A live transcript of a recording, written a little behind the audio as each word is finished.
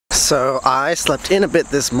So I slept in a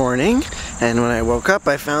bit this morning, and when I woke up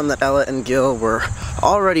I found that Ella and Gil were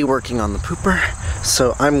already working on the pooper,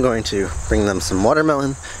 so I'm going to bring them some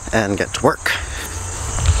watermelon and get to work.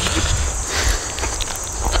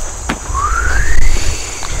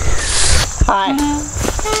 Hi.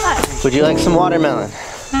 Hi. Would you like some watermelon?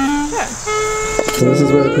 Sure. So this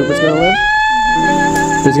is where the pooper's gonna live?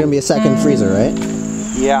 There's gonna be a second freezer, right?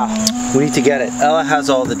 Yeah. We need to get it. Ella has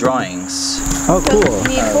all the drawings. Oh, cool. We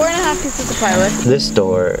need 4.5 pieces of plywood. This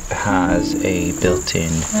door has a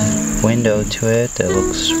built-in window to it that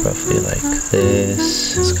looks roughly like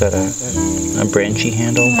this. It's got a branchy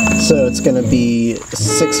handle. So it's gonna be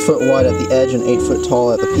 6 foot wide at the edge and 8 foot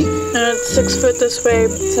tall at the peak? And it's 6 foot this way,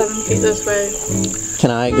 7 feet this way.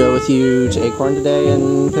 Can I go with you to Acorn today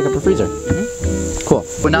and pick up a freezer? Cool.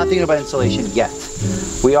 We're not thinking about installation yet.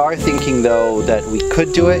 We are thinking though that we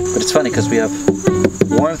could do it, but it's funny because we have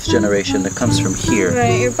warmth generation that comes from here.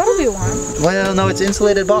 Right, your butt will be warm. Well, no, it's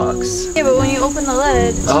insulated box. Yeah, but when you open the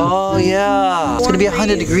lid... Oh yeah, it's gonna be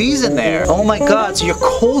 100 degrees in there. Oh my god, so your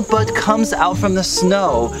cold butt comes out from the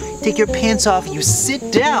snow, take your pants off, you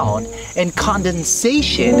sit down, and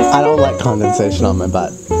condensation. I don't like condensation on my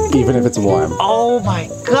butt, even if it's warm. Oh my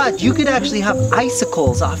god, you could actually have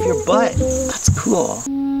icicles off your butt. That's cool.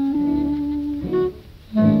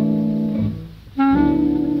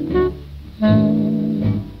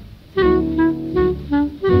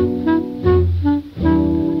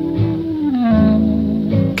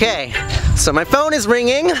 Okay, so my phone is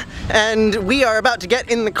ringing, and we are about to get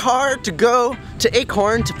in the car to go to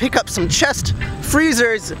Acorn to pick up some chest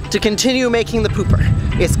freezers to continue making the pooper.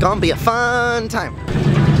 It's gonna be a fun time.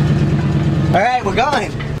 All right, we're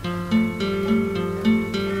going.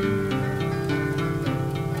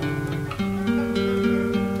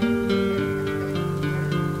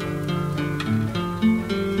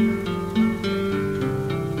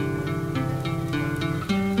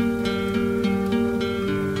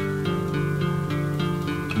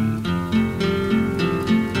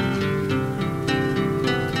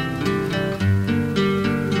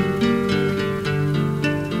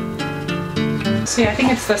 So yeah, I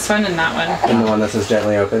think it's this one and that one. And the one that says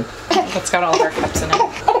gently open. That's got all of our cups in it.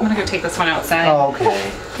 I'm gonna go take this one outside. Oh,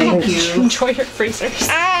 okay. Thank you. Enjoy your freezers.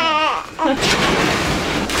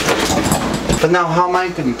 But now how am I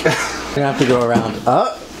gonna get? We're gonna have to go around.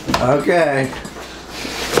 Oh, okay.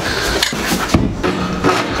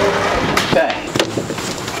 Okay.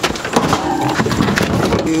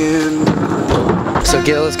 So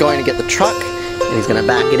Gil is going to get the truck, and he's gonna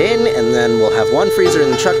back it in, and then we'll have one freezer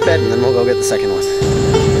in the truck bed, and then we'll go get the second one.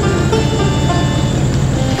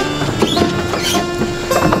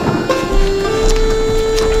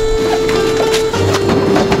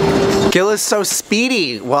 Gil is so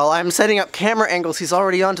speedy. While I'm setting up camera angles, he's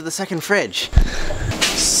already onto the second fridge.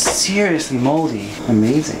 Seriously moldy.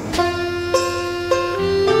 Amazing.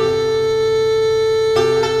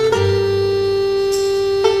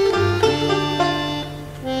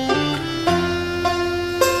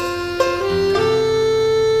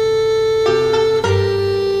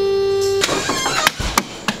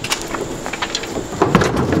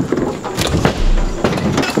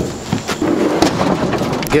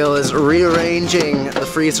 Gil is rearranging the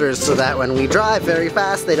freezers so that when we drive very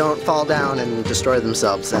fast, they don't fall down and destroy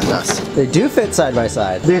themselves and us. They do fit side by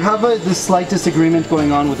side. They have the slight disagreement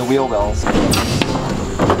going on with the wheel wells.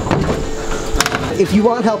 If you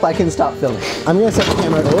want help, I can stop filming. I'm gonna set the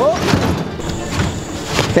camera to... Whoa!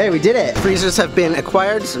 Okay, we did it. Freezers have been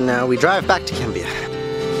acquired, so now we drive back to Cambia.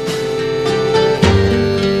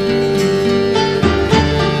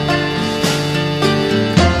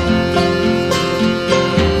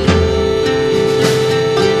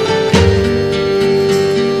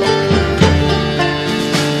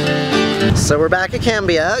 So we're back at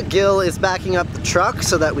Cambia. Gil is backing up the truck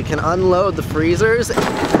so that we can unload the freezers. Okay.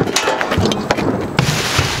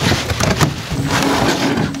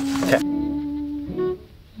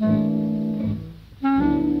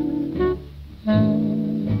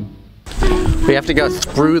 We have to go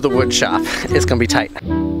through the wood shop. It's gonna be tight.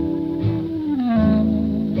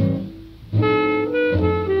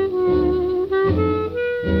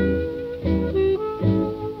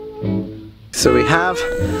 So we have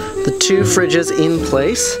the 2 fridges in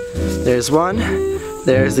place. There's one,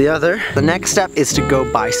 there's the other. The next step is to go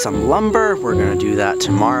buy some lumber. We're gonna do that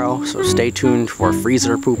tomorrow, so stay tuned for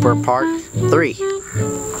Freezer Pooper Part 3.